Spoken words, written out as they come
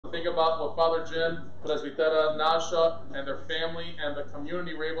think about what Father Jim, Presbitera Nasha, and their family and the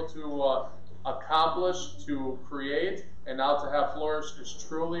community were able to accomplish, to create, and now to have flourish is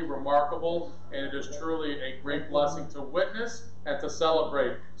truly remarkable, and it is truly a great blessing to witness and to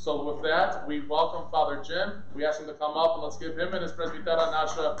celebrate. So with that, we welcome Father Jim. We ask him to come up, and let's give him and his Presbitera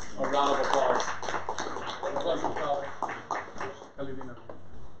Nasha a round of applause. Bless you, Father.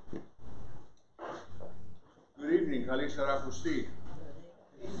 Good evening, Kalisarakusti.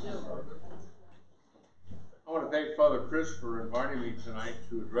 I want to thank Father Chris for inviting me tonight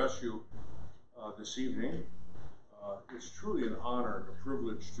to address you this evening. It's truly an honor and a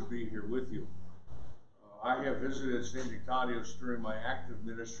privilege to be here with you. I have visited St. Nectarios during my active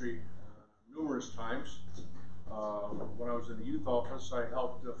ministry numerous times. When I was in the youth office, I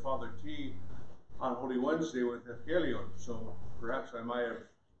helped Father T on Holy Wednesday with Evangelion, so perhaps I might have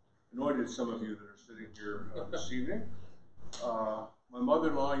anointed some of you that are sitting here this evening. My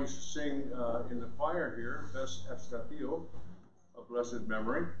mother-in-law used to sing in the choir here, Ves Efstatio, a blessed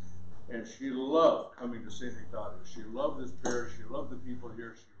memory, and she loved coming to St. Nectarios. She loved this parish, she loved the people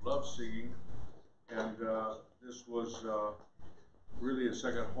here, she loved singing, and this was really a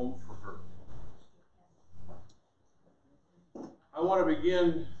second home for her. I want to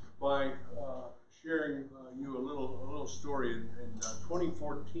begin by sharing you a little story. In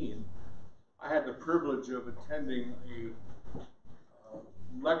 2014, I had the privilege of attending a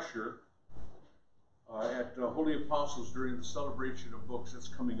lecture at Holy Apostles during the celebration of books that's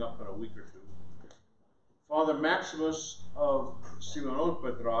coming up in a week or two. Father Maximus of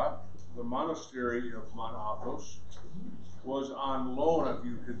Simonopetra, the monastery of Mount Athos, was on loan, if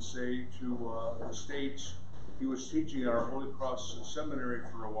you could say, to the States. He was teaching at our Holy Cross Seminary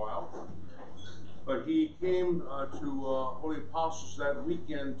for a while, but he came to Holy Apostles that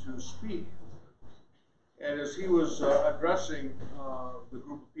weekend to speak. And as he was addressing the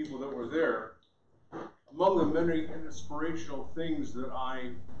group of people that were there, among the many inspirational things that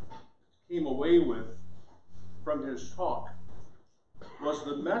I came away with from his talk was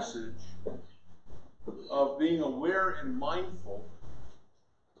the message of being aware and mindful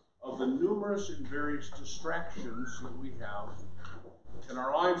of the numerous and various distractions that we have in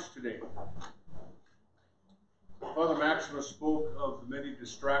our lives today. Father Maximus spoke of the many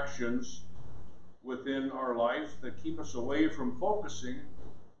distractions within our life that keep us away from focusing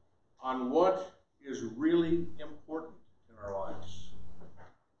on what is really important in our lives,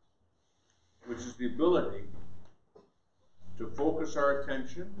 which is the ability to focus our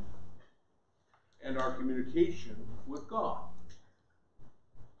attention and our communication with God,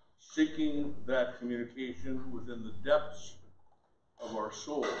 seeking that communication within the depths of our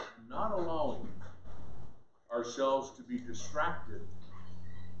soul, not allowing ourselves to be distracted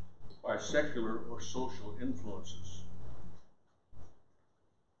by secular or social influences.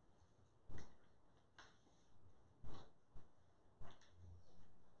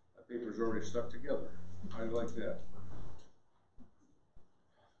 That paper's already stuck together. I like that.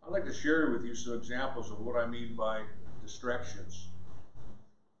 I'd like to share with you some examples of what I mean by distractions.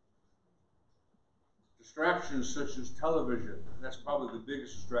 Distractions such as television, that's probably the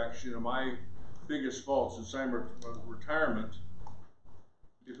biggest distraction, and my biggest fault since I'm in retirement.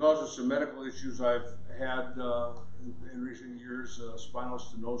 Because of some medical issues I've had in recent years, spinal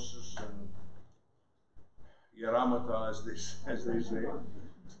stenosis and yaramata, as they say.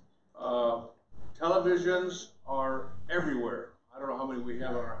 Televisions are everywhere. I don't know how many we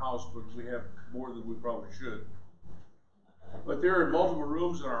have in our house, but we have more than we probably should. But they're in multiple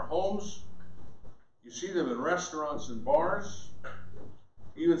rooms in our homes. You see them in restaurants and bars.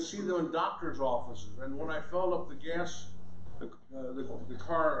 You even see them in doctor's offices. And when I filled up the gas, the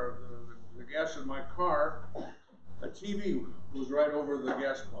gas in my car, a TV was right over the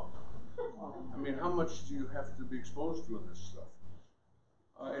gas pump. I mean, how much do you have to be exposed to in this stuff?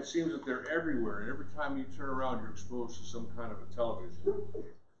 It seems that they're everywhere, and every time you turn around, you're exposed to some kind of a television.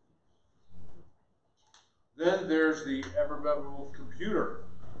 Then there's the ever-memorable computer.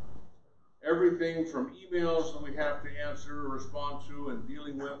 Everything from emails that we have to answer or respond to and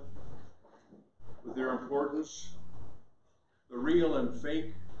dealing with their importance, the real and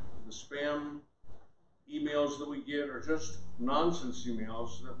fake, the spam emails that we get, or just nonsense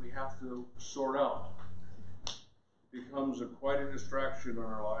emails that we have to sort out. It becomes quite a distraction in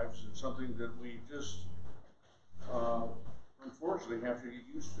our lives and something that we just unfortunately have to get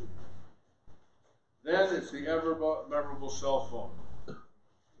used to. Then it's the ever-memorable cell phone.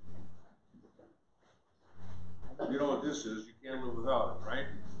 You know what this is, you can't live without it, right?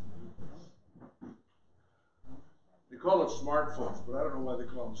 They call it smartphones, but I don't know why they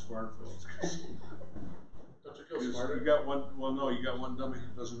call them smartphones. Don't you feel smarter. You got one. Well, no, you got one dummy who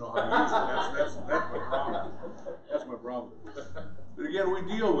doesn't know how to use it. That's my problem. That's my problem. But again, we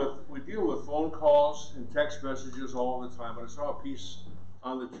deal with phone calls and text messages all the time. And I saw a piece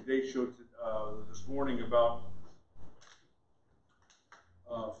on the Today Show this morning about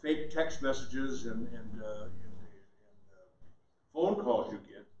fake text messages and phone calls you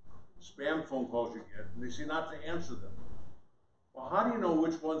get, spam phone calls you get, and they say not to answer them. Well, how do you know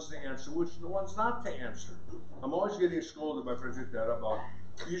which ones to answer, which ones not to answer? I'm always getting scolded by Frederick about,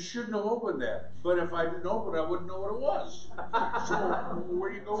 you shouldn't have opened that. But if I didn't open it, I wouldn't know what it was. So where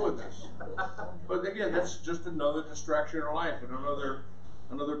do you go with this? But again, that's just another distraction in our life and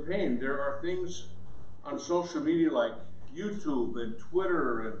another pain. There are things on social media like YouTube and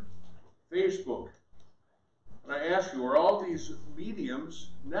Twitter and Facebook. And I ask you, are all these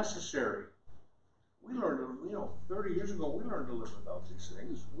mediums necessary? We learned, 30 years ago, we learned to live without these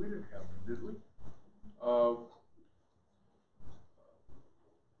things. We didn't have them, did we?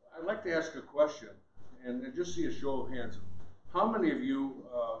 I'd like to ask a question, and just see a show of hands. How many of you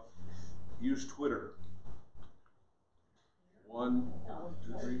use Twitter? 1,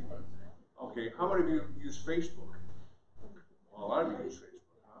 2, 3. Okay, how many of you use Facebook? Well, a lot of you use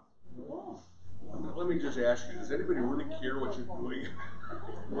Facebook, huh? Let me just ask you, does anybody really care what you're doing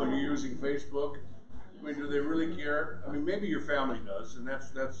when you're using Facebook? I mean, do they really care? I mean, maybe your family does, and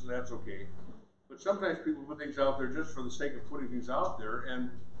that's okay. But sometimes people put things out there just for the sake of putting things out there,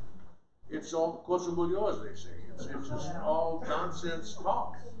 and it's all cosa bullo, as they say. It's just all nonsense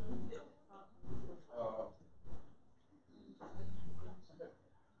talk.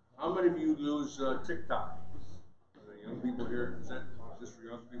 How many of you use TikTok? Are there young people here? Is that just for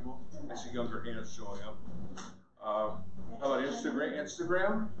young people? I see younger hands showing up. How about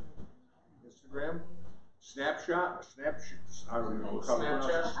Instagram? Snapchat? I don't even know how to pronounce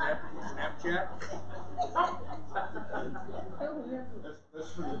it. Snapchat?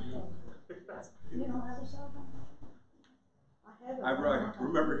 That's for the youth. You don't have a cell phone? I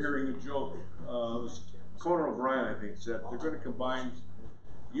remember hearing a joke. It was Conan O'Brien, I think, said they're going to combine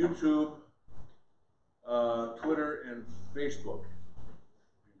YouTube, Twitter, and Facebook.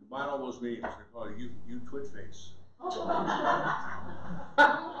 Combine all those mediums. They call it you Twit Face.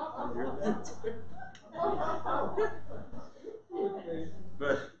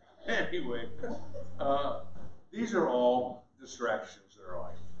 But anyway, these are all distractions in our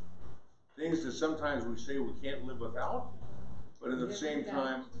life. Things that sometimes we say we can't live without, but at the same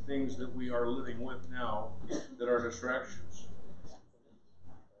time, things that we are living with now that are distractions.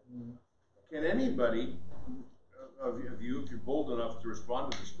 Can anybody of you, if you're bold enough to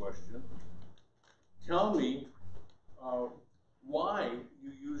respond to this question, tell me why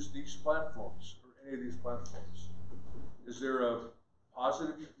you use these platforms, or any of these platforms? Is there a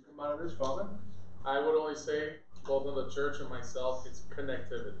positive you can come out of this, Father? I would only say, both in the church and myself, it's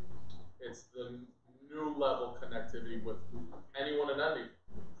connectivity. It's the new level connectivity with anyone and anything.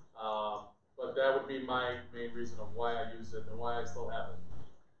 But that would be my main reason of why I use it and why I still have it.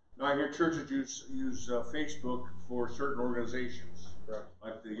 Now, I hear churches use Facebook for certain organizations, Correct.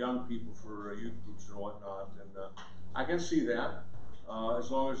 Like the young people for youth groups and whatnot, and I can see that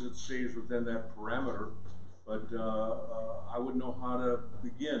as long as it stays within that parameter. But I wouldn't know how to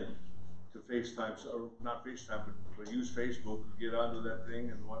begin to FaceTime, or not FaceTime, but use Facebook to get onto that thing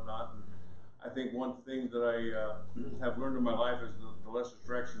and whatnot. And I think one thing that I have learned in my life is the less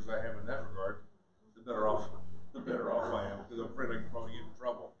distractions I have in that regard, the better off I am, because I'm afraid I can probably get in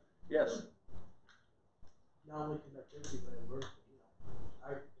trouble. Yes? Not only connectivity, but immersion.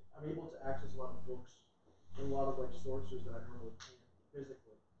 I'm able to access a lot of books and a lot of sources that I normally can't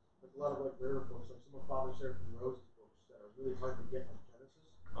physically. Like a lot of rarer books, like some of Father Seraphim Rose's books that are really hard to get, like Genesis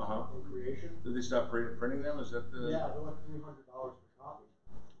and Creation. Did they stop printing them? Is that the? Yeah, they're like $300 per copy,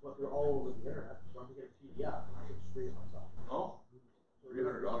 but they're all over the internet. So I can get a PDF and I can just read it myself. Oh,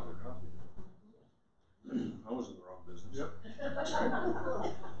 $300 a copy. I was in the wrong business. Yep.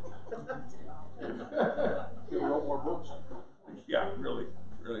 You wrote more books. Yeah, really.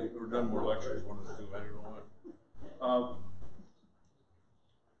 Or done more lectures, one of the two, I don't know what.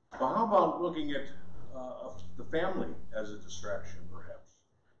 Well, how about looking at the family as a distraction, perhaps?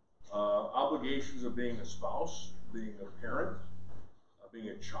 Obligations of being a spouse, being a parent, being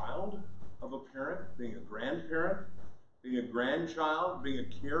a child of a parent, being a grandparent, being a grandchild, being a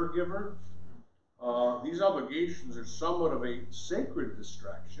caregiver. These obligations are somewhat of a sacred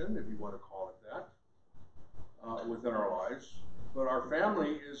distraction, if you want to call it that, within our lives. But our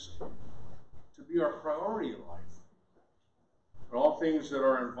family is to be our priority in life. And all things that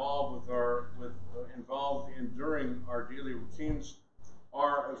are involved involved in during our daily routines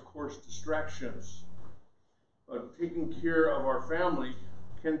are, of course, distractions. taking care of our family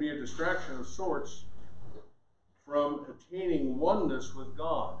can be a distraction of sorts from attaining oneness with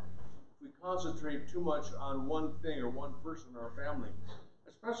God. If we concentrate too much on one thing or one person in our family,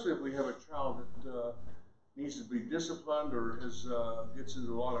 especially if we have a child that needs to be disciplined or gets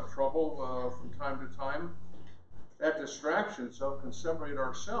into a lot of trouble from time to time, that distraction itself can separate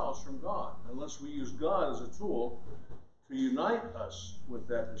ourselves from God unless we use God as a tool to unite us with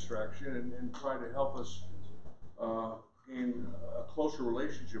that distraction and try to help us gain a closer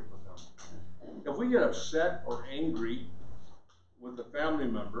relationship with Him. If we get upset or angry with a family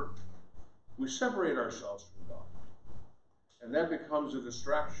member, we separate ourselves from God. And that becomes a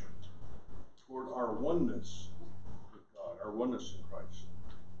distraction toward our oneness with God, our oneness in Christ.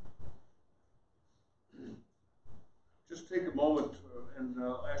 Just take a moment and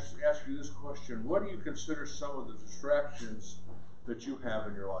ask you this question. What do you consider some of the distractions that you have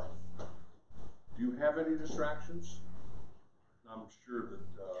in your life? Do you have any distractions? I'm sure that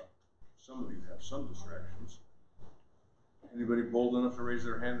some of you have some distractions. Anybody bold enough to raise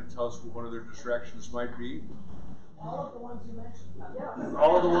their hand and tell us what one of their distractions might be? All of the ones you mentioned. Yeah.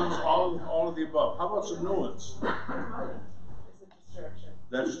 All of the ones, all of the above. How about some new ones? It's a distraction.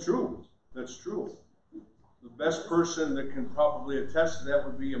 That's true. That's true. The best person that can probably attest to that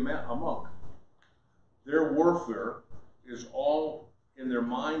would be a monk. Their warfare is all in their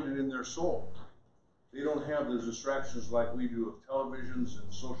mind and in their soul. They don't have the distractions like we do of televisions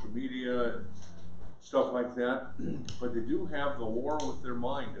and social media and stuff like that, but they do have the war with their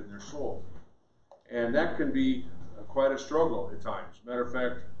mind and their soul. And that can be quite a struggle at times. Matter of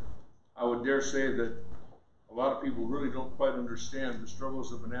fact, I would dare say that a lot of people really don't quite understand the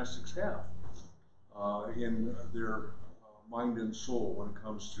struggles that monastics have in their mind and soul when it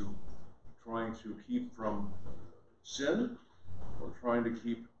comes to trying to keep from sin or trying to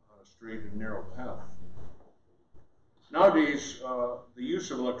keep on a straight and narrow path. Nowadays, the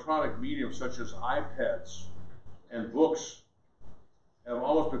use of electronic mediums such as iPads and books have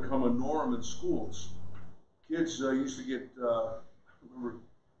almost become a norm in schools. Kids used to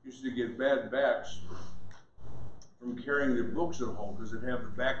get bad backs from carrying their books at home because they'd have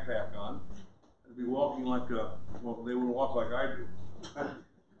their backpack on. They'd be walking like well, they wouldn't walk like I do, kind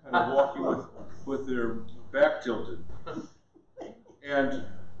of walking with their back tilted. And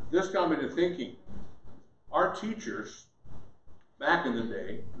this got me to thinking, our teachers back in the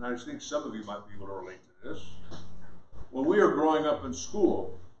day, and I think some of you might be able to relate to this, when we were growing up in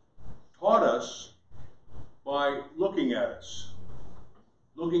school, taught us by looking at us,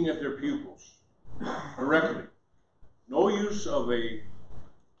 looking at their pupils directly. No use of any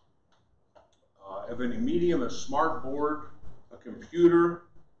medium, a smart board, a computer.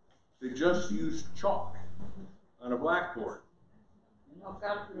 They just used chalk on a blackboard. No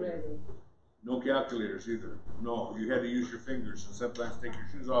calculator. No calculators either. No, you had to use your fingers and sometimes take your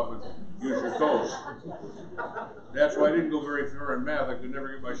shoes off and use your toes. That's why I didn't go very far in math. I could never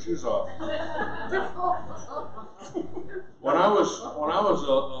get my shoes off. When I was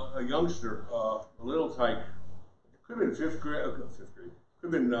a youngster, a little tyke, could have been fifth grade,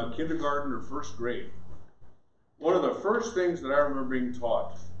 could have been kindergarten or first grade. One of the first things that I remember being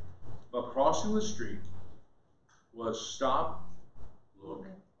taught about crossing the street was stop, look,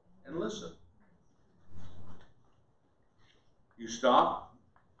 and listen. You stop,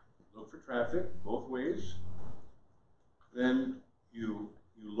 look for traffic both ways, then you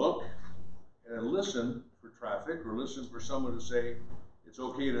look and listen for traffic, or listen for someone to say it's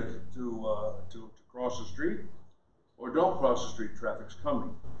okay to cross the street, or don't cross the street, traffic's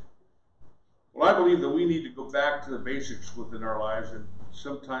coming. Well, I believe that we need to go back to the basics within our lives and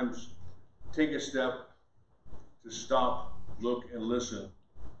sometimes take a step to stop, look, and listen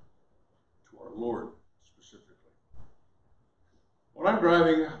to our Lord specifically. When I'm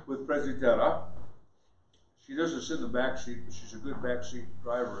driving with Presbytera, she doesn't sit in the back seat, but she's a good back seat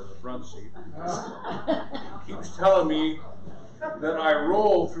driver in the front seat. Keeps telling me that I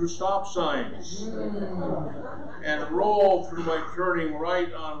roll through stop signs and roll through my turning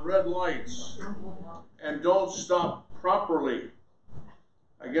right on red lights and don't stop properly.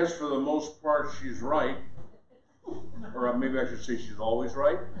 I guess for the most part she's right, or maybe I should say she's always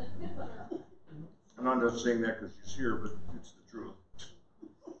right. I'm not just saying that because she's here, but it's the truth.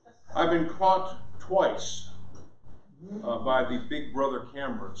 I've been caught twice by the Big Brother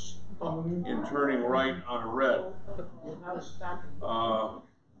cameras in turning right on a red.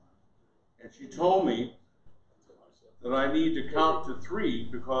 And she told me that I need to count to 3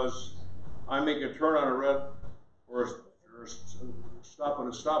 because I make a turn on a red or stop at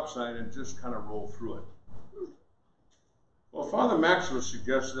a stop sign and just kind of roll through it. Well, Father Maximus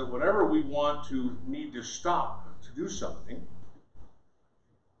suggests that whenever we need to stop to do something,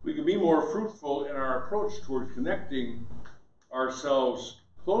 we can be more fruitful in our approach toward connecting ourselves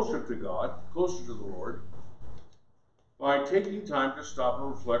closer to God, closer to the Lord, by taking time to stop and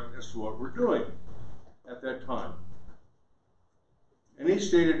reflect as to what we're doing at that time. And he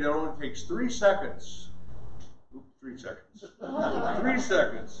stated it only takes 3 seconds. 3 seconds. 3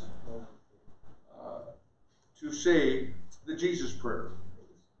 seconds to say the Jesus prayer.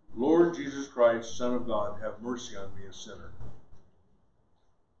 Lord Jesus Christ, Son of God, have mercy on me, a sinner.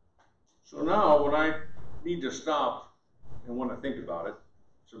 So now when I need to stop and when I think about it,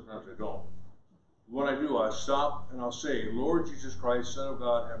 sometimes I don't. When I do, I stop and I'll say, Lord Jesus Christ, Son of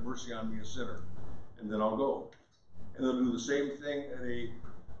God, have mercy on me, a sinner. And then I'll go. And they'll do the same thing at a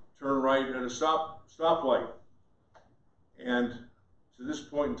turn right at a stoplight. And to this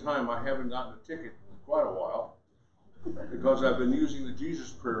point in time, I haven't gotten a ticket in quite a while because I've been using the Jesus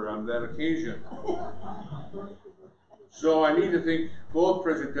prayer on that occasion. So I need to thank both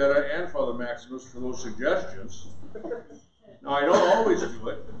Presbytera and Father Maximus for those suggestions. Now, I don't always do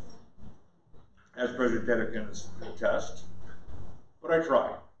it, as Presbytera can attest, but I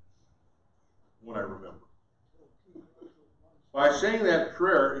try when I remember. By saying that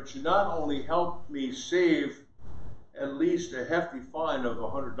prayer, it should not only help me save at least a hefty fine of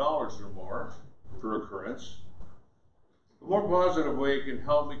 $100 or more per occurrence, the more positive way it can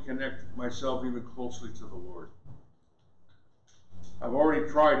help me connect myself even closely to the Lord. I've already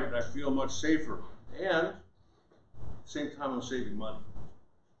tried it and I feel much safer, and at the same time I'm saving money.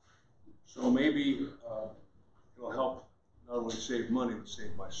 So maybe it'll help not only save money, but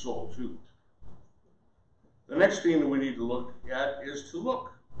save my soul too. The next thing that we need to look at is to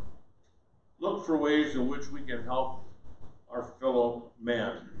look. Look for ways in which we can help our fellow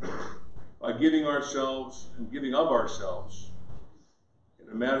man by giving ourselves and giving of ourselves in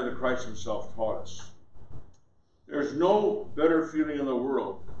a manner that Christ himself taught us. There's no better feeling in the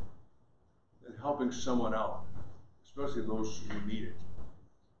world than helping someone out, especially those who need it.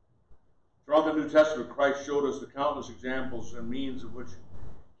 Throughout the New Testament, Christ showed us the countless examples and means of which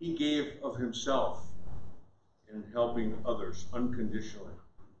he gave of himself in helping others unconditionally.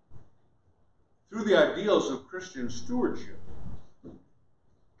 Through the ideals of Christian stewardship,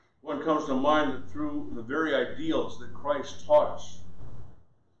 one comes to mind that through the very ideals that Christ taught us,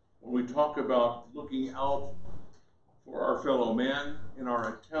 when we talk about looking out for our fellow man in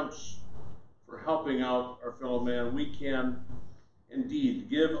our attempts for helping out our fellow man, we can indeed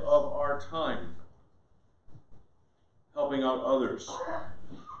give of our time, helping out others,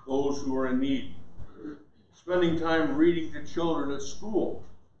 those who are in need, spending time reading to children at school,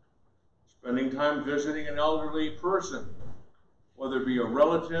 spending time visiting an elderly person, whether it be a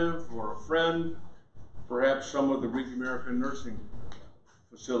relative or a friend, perhaps some of the Greek American nursing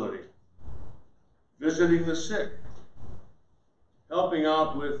facility, visiting the sick, helping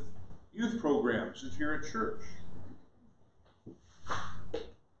out with youth programs here at church.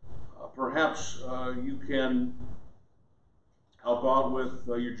 Perhaps you can help out with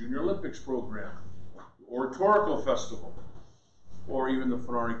your Junior Olympics program, or Oratorical Festival, or even the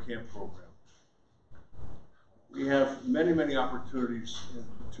Fanari Camp program. We have many, many opportunities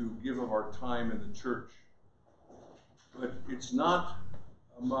to give of our time in the church, but it's not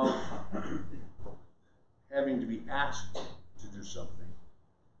about having to be asked to do something.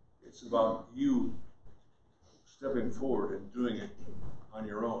 It's about you stepping forward and doing it on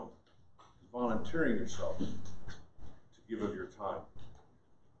your own, volunteering yourself to give of your time,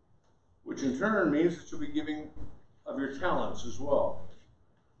 which in turn means that you'll be giving of your talents as well.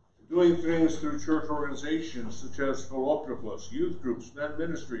 Doing things through church organizations such as Philanthropos, youth groups, men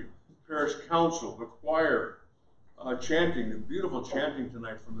ministry, parish council, the choir, chanting, the beautiful chanting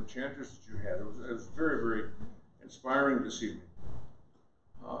tonight from the chanters that you had. It was very, very inspiring this evening.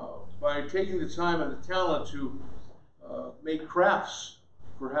 By taking the time and the talent to make crafts,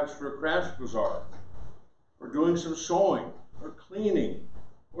 perhaps for a crafts bazaar, or doing some sewing, or cleaning,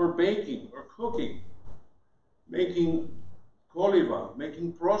 or baking, or cooking, making coliva,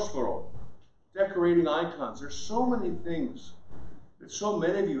 making prospero, decorating icons. There's so many things that so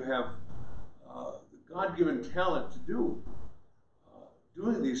many of you have the God-given talent to do.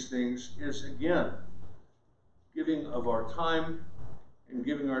 Doing these things is, again, giving of our time and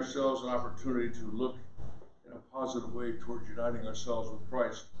giving ourselves an opportunity to look in a positive way towards uniting ourselves with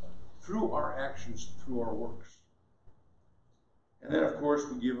Christ through our actions, through our works. And then, of course,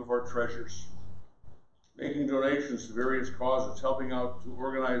 we give of our treasures, making donations to various causes, helping out to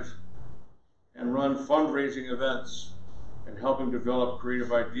organize and run fundraising events, and helping develop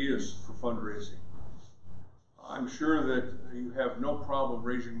creative ideas for fundraising. I'm sure that you have no problem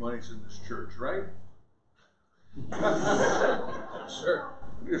raising monies in this church, right? Sure.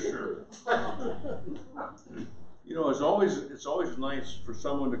 Yeah, sure. You know, it's always nice for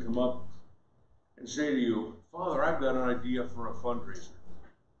someone to come up and say to you, Father, I've got an idea for a fundraiser.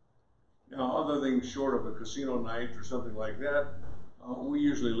 Now, other than short of a casino night or something like that, we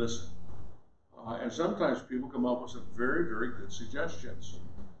usually listen. And sometimes people come up with some very, very good suggestions.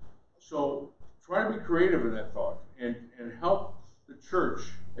 So try to be creative in that thought and help the church,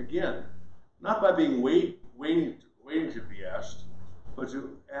 again, not by being waiting to be asked, but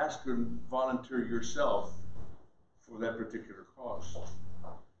to ask and volunteer yourself for that particular cause.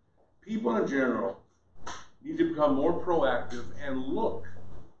 People in general need to become more proactive and look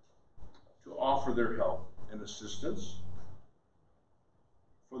to offer their help and assistance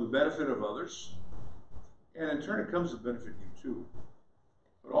for the benefit of others, and in turn it comes to benefit you too,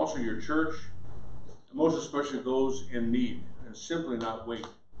 but also your church, and most especially those in need, and simply not wait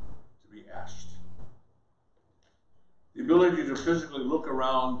to be asked. The ability to physically look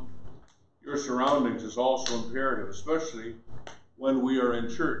around your surroundings is also imperative, especially when we are in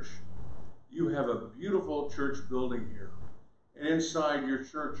church. You have a beautiful church building here, and inside your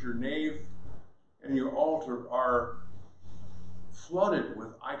church, your nave and your altar are flooded with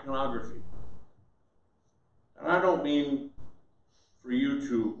iconography. And I don't mean for you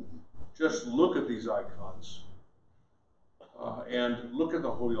to just look at these icons and look at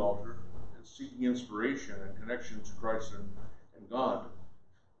the holy altar and seeking inspiration and connection to Christ and God.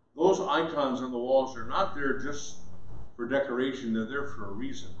 Those icons on the walls are not there just for decoration, they're there for a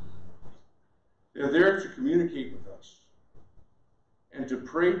reason. They're there to communicate with us and to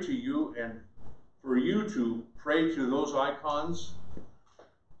pray to you, and for you to pray to those icons,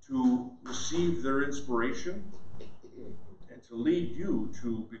 to receive their inspiration, and to lead you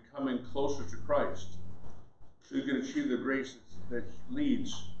to becoming closer to Christ, so you can achieve the grace that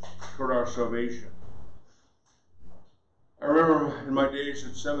leads toward our salvation. I remember in my days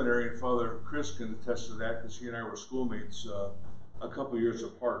at seminary, and Father Chris can attest to that because he and I were schoolmates a couple years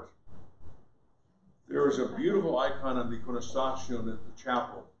apart. There was a beautiful icon on the iconostation at the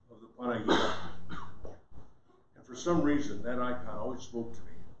chapel of the Panagia. And for some reason, that icon always spoke to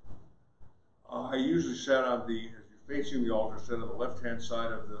me. I usually sat on the, as you're facing the altar, sat on the left-hand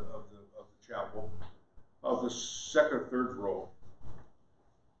side of the chapel, of the second or third row.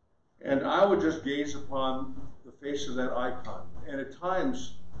 And I would just gaze upon the face of that icon. And at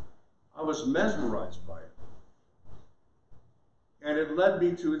times, I was mesmerized by it. And it led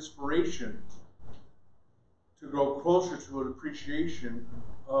me to inspiration to grow closer to an appreciation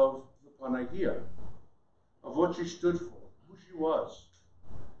of the Panagia, of what she stood for, who she was,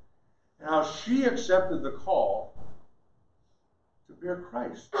 and how she accepted the call to bear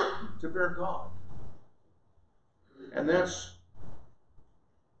Christ, to bear God. And that's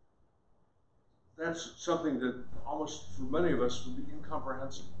something that almost for many of us would be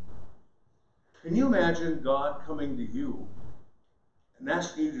incomprehensible. Can you imagine God coming to you and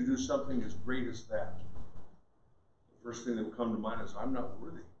asking you to do something as great as that? The first thing that would come to mind is, I'm not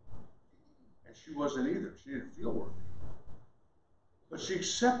worthy. And she wasn't either. She didn't feel worthy. But she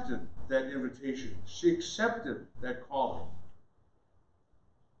accepted that invitation. She accepted that calling.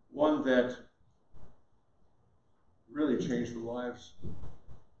 One that really changed the lives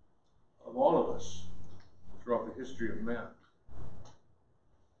of all of us throughout the history of man.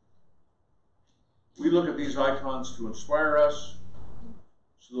 We look at these icons to inspire us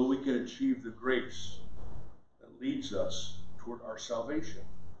so that we can achieve the grace that leads us toward our salvation.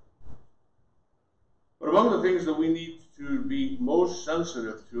 But among the things that we need to be most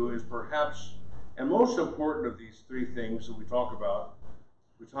sensitive to is perhaps, and most important of these three things that we talk about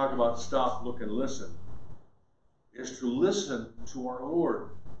stop, look, and listen, is to listen to our Lord.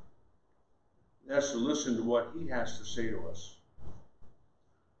 That's to listen to what He has to say to us.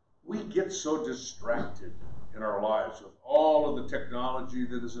 We get so distracted in our lives with all of the technology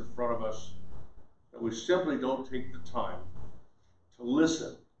that is in front of us that we simply don't take the time to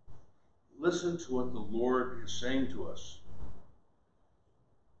listen. Listen to what the Lord is saying to us.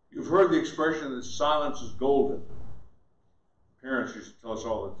 You've heard the expression that silence is golden. Parents used to tell us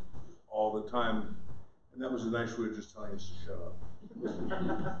all the time, and that was a nice way of just telling us to shut up.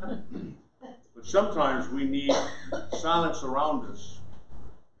 But sometimes we need silence around us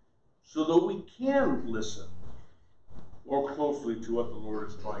so that we can listen more closely to what the Lord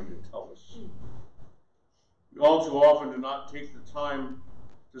is trying to tell us. We all too often do not take the time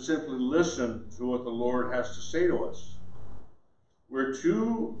to simply listen to what the Lord has to say to us. We're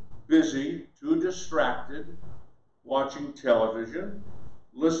too busy, too distracted, watching television,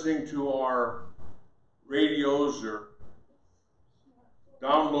 listening to our radios or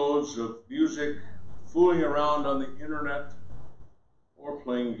downloads of music, fooling around on the internet, or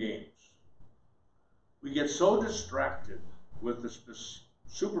playing games. We get so distracted with the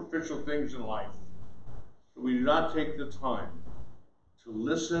superficial things in life that we do not take the time to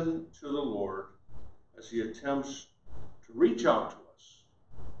listen to the Lord as he attempts to reach out to us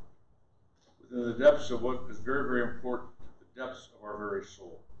within the depths of what is very, very important, the depths of our very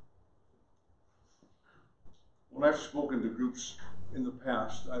soul. When I've spoken to groups in the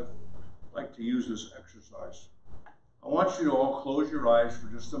past, I've liked to use this exercise. I want you to all close your eyes for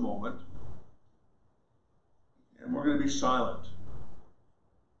just a moment, and we're going to be silent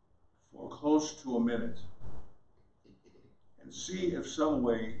for close to a minute and see if some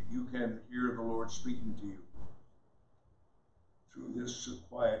way you can hear the Lord speaking to you through this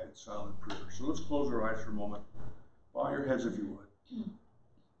quiet and silent prayer. So let's close our eyes for a moment. Bow your heads if you would. And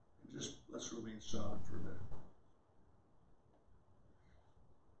just let's remain silent for a minute.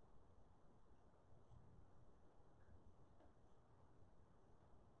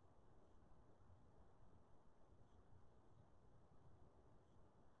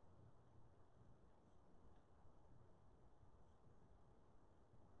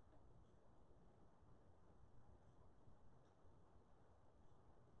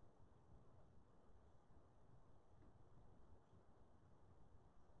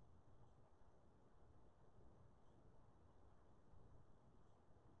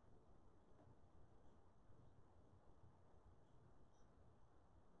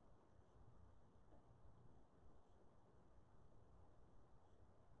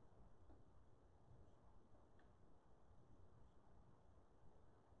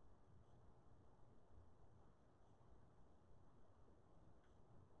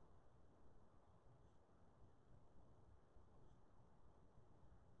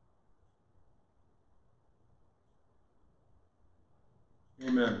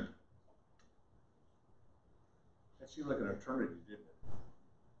 Amen. That seemed like an eternity, didn't it?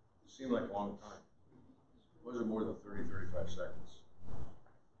 It seemed like a long time. It wasn't more than 30, 35 seconds.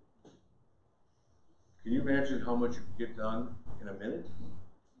 Can you imagine how much you could get done in a minute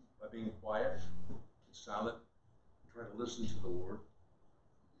by being quiet and silent and trying to listen to the Lord?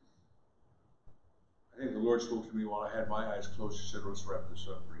 I think the Lord spoke to me while I had my eyes closed. He said, let's wrap this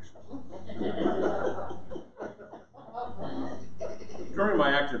up pretty soon. During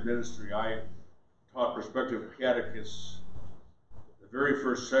my active ministry, I taught prospective catechists the very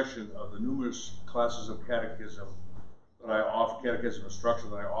first session of the numerous classes of catechism that I offered, catechism instruction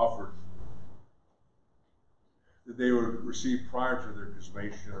that I offered, that they would receive prior to their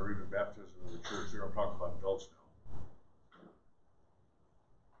chrismation or even baptism in the church. Here I'm talking about adults now.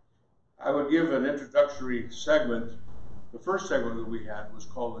 I would give an introductory segment. The first segment that we had was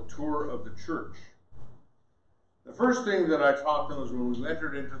called the Tour of the Church. The first thing that I taught them was when we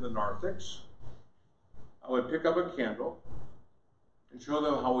entered into the narthex, I would pick up a candle and show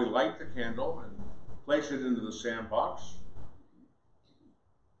them how we light the candle and place it into the sandbox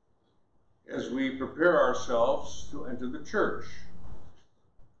as we prepare ourselves to enter the church.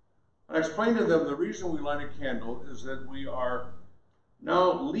 And I explained to them the reason we light a candle is that we are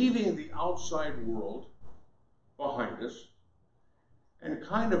now leaving the outside world behind us and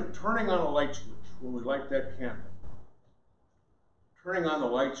kind of turning on a light switch when we light that candle. Turning on the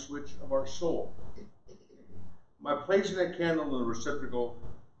light switch of our soul. By placing that candle in the receptacle,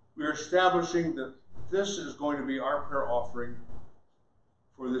 we are establishing that this is going to be our prayer offering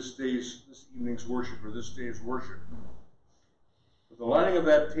for this evening's worship, or this day's worship. With the lighting of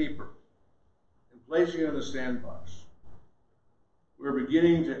that taper and placing it in the sandbox, we're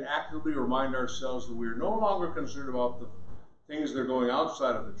beginning to actively remind ourselves that we are no longer concerned about the things that are going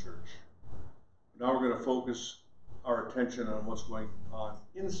outside of the church. Now we're going to focus our attention on what's going on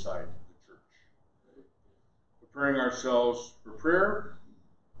inside the church. Preparing ourselves for prayer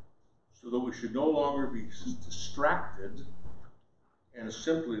so that we should no longer be distracted and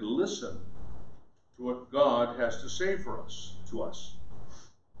simply listen to what God has to say to us.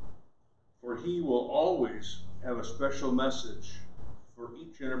 For he will always have a special message for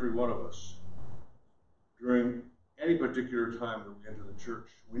each and every one of us during any particular time that we enter the church.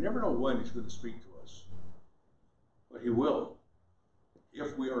 We never know when he's going to speak to us, but he will,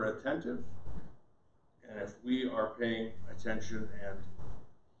 if we are attentive and if we are paying attention and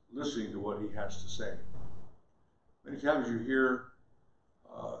listening to what he has to say. Many times you hear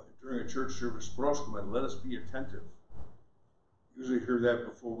during a church service, proskomen, let us be attentive. Usually hear that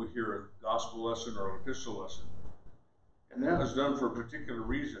before we hear a gospel lesson or an epistle lesson. And that was done for a particular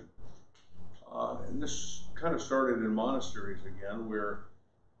reason. And this kind of started in monasteries again, where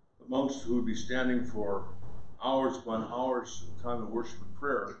the monks who would be standing for hours upon hours of time of worship and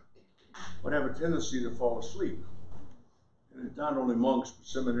prayer would have a tendency to fall asleep. And it's not only monks, but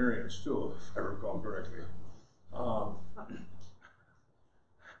seminarians too, if I recall correctly. I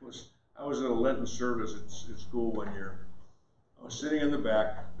was at a Lenten service at school one year. I was sitting in the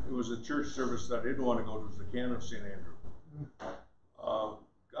back. It was a church service that I didn't want to go to. It was the Canon of St. Andrew.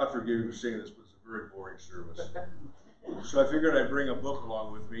 God forgive me for saying this, but it's a very boring service. So I figured I'd bring a book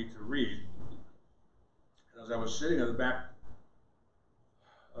along with me to read. And as I was sitting in the back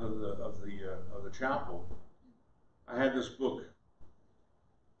of the chapel, I had this book.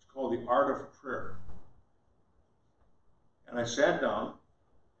 It's called The Art of Prayer. And I sat down,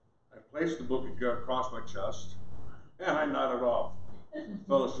 I placed the book across my chest, and I nodded off,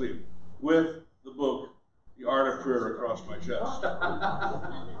 fell asleep, with the book, The Art of Prayer, across my chest.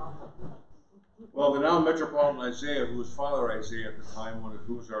 Well, the now Metropolitan Isaiah, who was Father Isaiah at the time,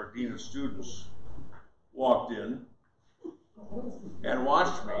 who was our Dean of Students, walked in and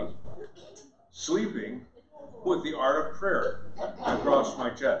watched me sleeping with The Art of Prayer across my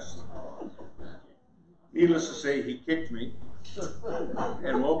chest. Needless to say, he kicked me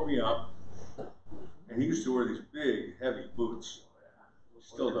and woke me up. And he used to wear these big, heavy boots.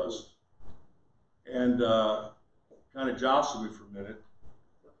 Still does. And kind of jostled me for a minute.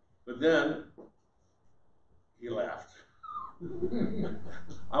 But then he laughed.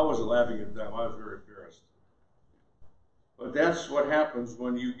 I wasn't laughing at the time. I was very embarrassed. But that's what happens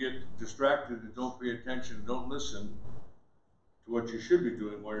when you get distracted and don't pay attention and don't listen to what you should be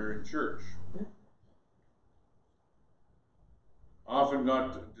doing while you're in church. I often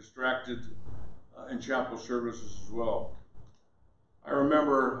got distracted in chapel services as well. I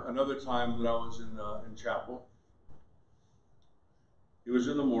remember another time that I was in chapel. It was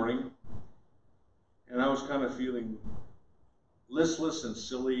in the morning, and I was kind of feeling listless and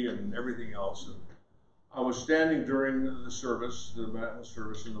silly and everything else. And I was standing during the service, the matinee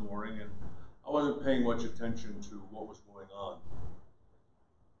service in the morning, and I wasn't paying much attention to what was going on.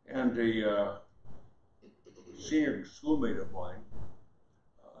 And a senior schoolmate of mine,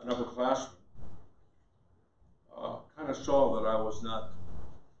 an upperclassman, kind of saw that I was not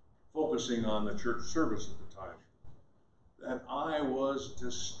focusing on the church service at the time, that I was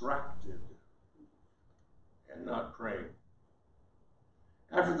distracted and not praying.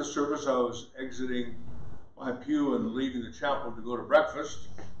 After the service, I was exiting my pew and leaving the chapel to go to breakfast.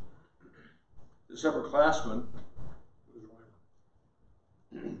 This upperclassman,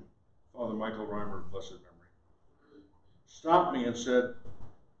 Father Michael Reimer, blessed memory, stopped me and said,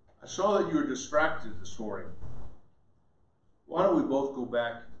 "I saw that you were distracted this morning. Why don't we both go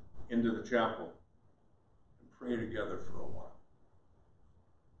back into the chapel and pray together for a while?"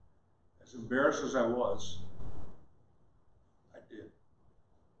 As embarrassed as I was, I did.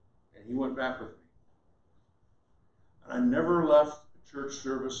 And he went back with me. And I never left a church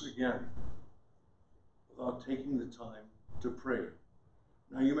service again without taking the time to pray.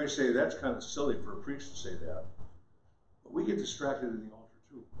 Now you may say that's kind of silly for a priest to say that, but we get distracted in the altar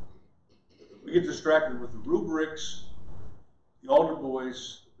too. We get distracted with the rubrics, the altar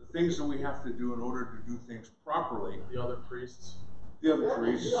boys, the things that we have to do in order to do things properly. The other priests. The other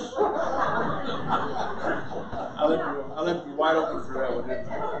priests. I left you wide open for that one, didn't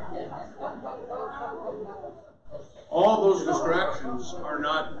I? All those distractions are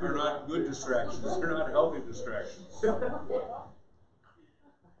not good distractions. They're not healthy distractions.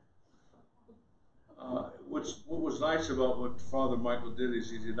 What was nice about what Father Michael did is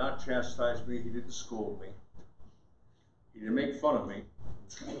he did not chastise me. He didn't scold me. He didn't make fun of me.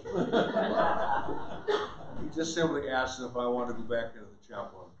 He just simply asked if I wanted to go back into the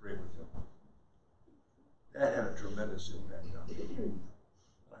chapel and pray with him. That had a tremendous impact on me.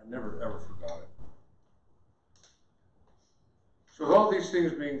 I never, ever forgot it. So with all these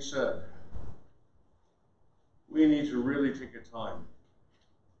things being said, we need to really take a time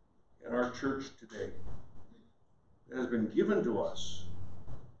in our church today that has been given to us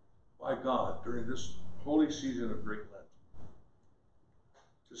by God during this holy season of Great Lent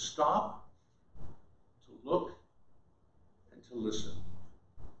to stop, to look, and to listen.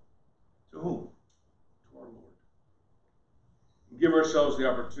 To whom? To our Lord. And give ourselves the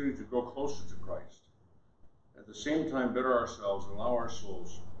opportunity to grow closer to Christ. At the same time, better ourselves and allow our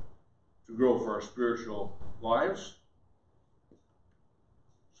souls to grow for our spiritual lives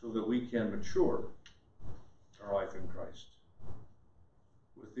so that we can mature our life in Christ.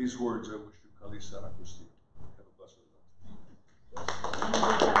 With these words, I wish you Kalisa Akusti. Have a blessed night.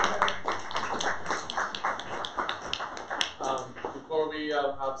 Before we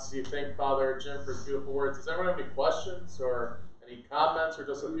obviously thank Father Jim for his beautiful words, does anyone have any questions or any Any comments or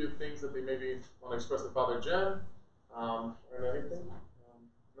just a few things that they maybe want to express to Father Jim? Or anything?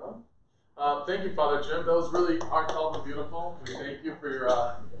 No? Thank you, Father Jim. That was really heartfelt and beautiful. We thank you for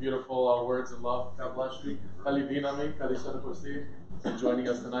your beautiful words of love. God bless you. And joining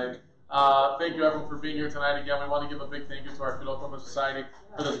us tonight. Thank you, everyone, for being here tonight. Again, we want to give a big thank you to our Philocoma Society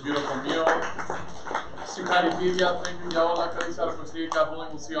for this beautiful meal. Thank you, God willing,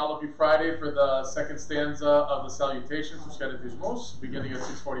 we'll see all of you Friday for the second stanza of the Salutations, beginning at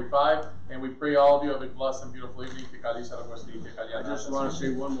 6:45. And we pray all of you have a blessed and beautiful evening. I just want to say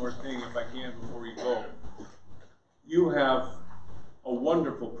one more thing, if I can, before you go. You have a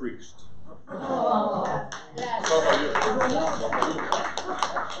wonderful priest. Oh, yes.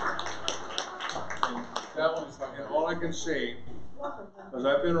 And all I can say, because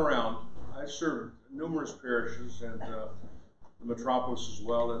I've been around, I served numerous parishes and the metropolis as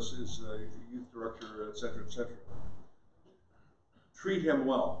well as youth director, etc., etc. Treat him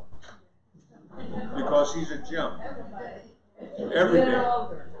well, because he's a gem. Every day.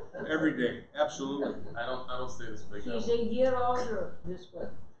 Every day, absolutely. I don't say this big. He's a year older this way.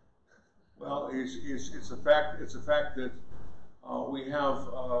 Well, it's a fact. It's a fact that we have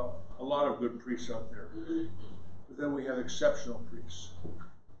a lot of good priests out there, but then we have exceptional priests.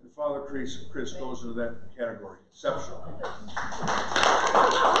 And Father Chris goes into that category. Exceptional.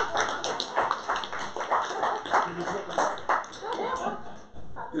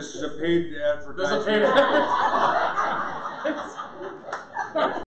 This is a paid advertisement.